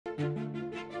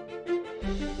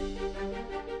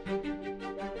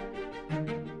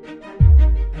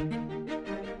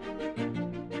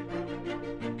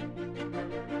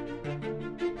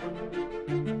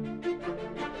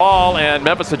Ball, and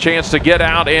Memphis a chance to get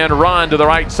out and run to the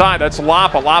right side. That's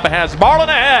Lapa. Lapa has Marlon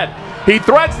ahead. He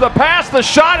threads the pass, the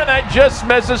shot, and that just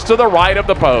misses to the right of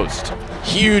the post.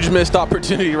 Huge missed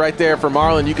opportunity right there for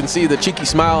Marlon. You can see the cheeky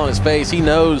smile on his face. He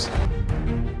knows.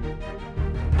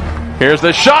 Here's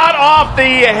the shot off the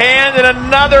hand, and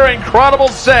another incredible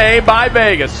save by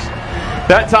Vegas.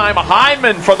 That time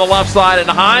Hyman from the left side, and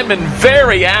Hyman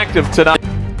very active tonight.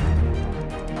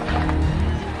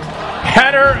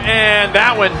 Header, and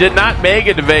that one did not make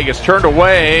it to Vegas. Turned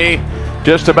away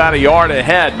just about a yard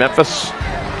ahead. Memphis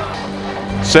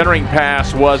centering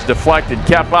pass was deflected,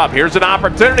 kept up. Here's an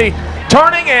opportunity,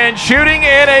 turning and shooting,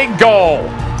 and a goal.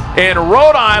 And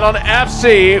Rhode Island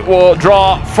FC will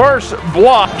draw first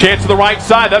blood. Chance to the right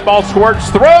side. That ball squirts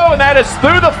through, and that is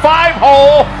through the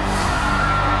 5-hole.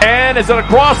 And is it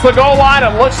across the goal line?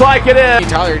 It looks like it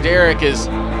is. Tyler Derrick is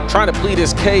trying to plead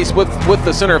his case with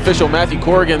the center official, Matthew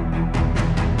Corrigan.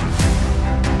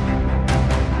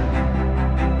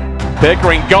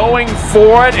 Pickering going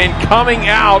for it, and coming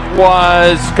out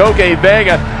was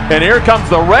Careaga. And here comes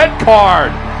the red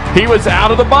card. He was out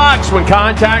of the box when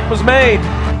contact was made.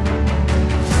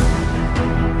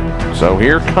 So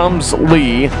here comes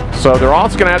Lee. So they're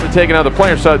also going to have to take another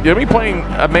player. So they'll be playing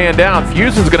a man down.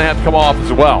 Fusion's going to have to come off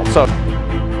as well. So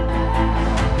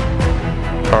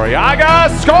Careaga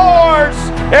scores,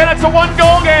 and it's a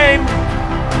one-goal game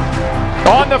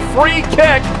on the free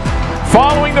kick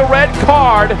following the red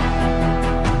card.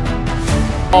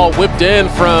 All whipped in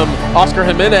from Oscar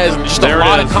Jimenez, and just a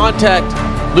lot of contact.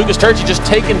 Lucas Turchi just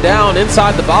taken down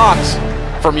inside the box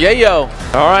from Yayo.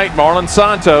 All right, Marlon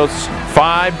Santos,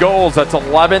 5 goals. That's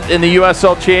 11th in the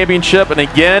USL Championship. And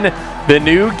again, the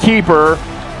new keeper,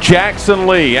 Jackson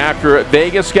Lee, after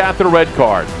Vegas got the red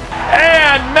card.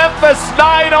 And Memphis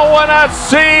 901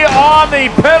 FC on the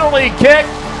penalty kick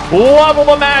level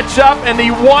the matchup in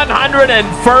the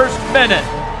 101st minute.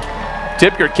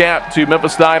 Tip your cap to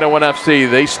Memphis 901 FC.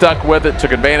 They stuck with it,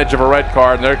 took advantage of a red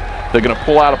card, and they're going to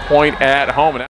pull out a point at home.